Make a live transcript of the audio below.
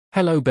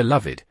Hello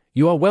beloved,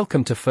 you are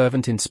welcome to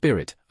Fervent in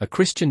Spirit, a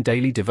Christian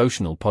daily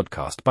devotional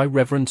podcast by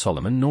Rev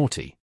Solomon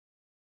Nortey.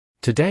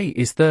 Today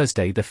is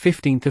Thursday the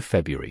 15th of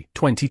February,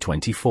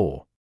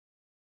 2024.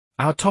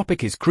 Our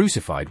topic is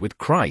Crucified with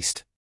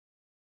Christ.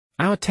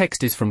 Our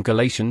text is from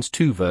Galatians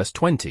 2 verse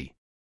 20.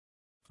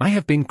 I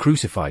have been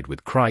crucified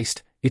with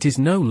Christ, it is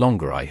no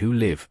longer I who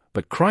live,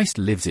 but Christ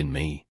lives in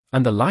me,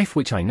 and the life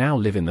which I now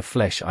live in the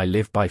flesh I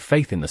live by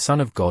faith in the Son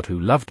of God who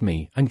loved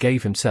me and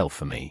gave himself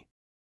for me.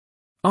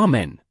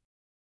 Amen.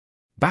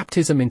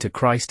 Baptism into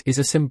Christ is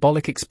a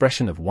symbolic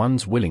expression of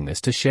one's willingness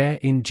to share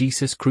in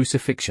Jesus'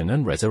 crucifixion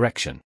and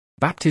resurrection.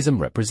 Baptism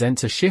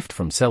represents a shift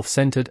from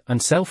self-centered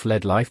and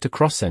self-led life to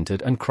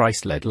cross-centered and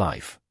Christ-led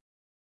life.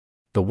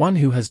 The one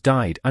who has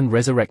died and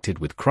resurrected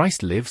with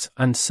Christ lives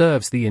and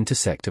serves the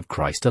intersect of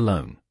Christ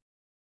alone.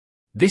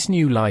 This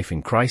new life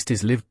in Christ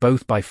is lived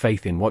both by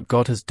faith in what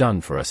God has done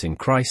for us in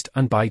Christ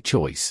and by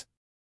choice.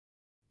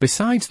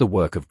 Besides the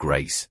work of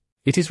grace,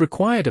 it is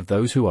required of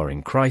those who are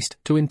in Christ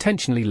to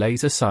intentionally lay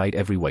aside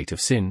every weight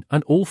of sin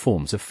and all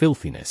forms of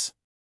filthiness.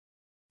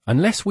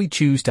 Unless we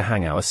choose to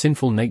hang our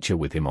sinful nature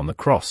with him on the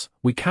cross,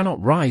 we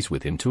cannot rise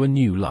with him to a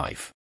new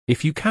life.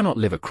 If you cannot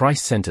live a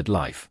Christ-centered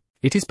life,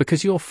 it is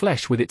because your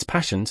flesh with its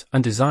passions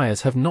and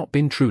desires have not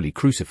been truly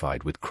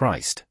crucified with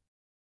Christ.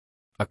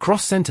 A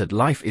cross-centered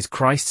life is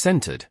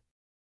Christ-centered.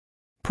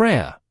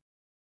 Prayer.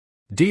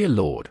 Dear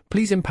Lord,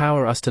 please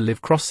empower us to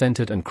live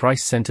cross-centered and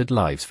Christ-centered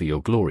lives for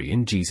your glory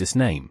in Jesus'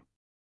 name.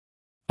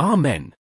 Amen.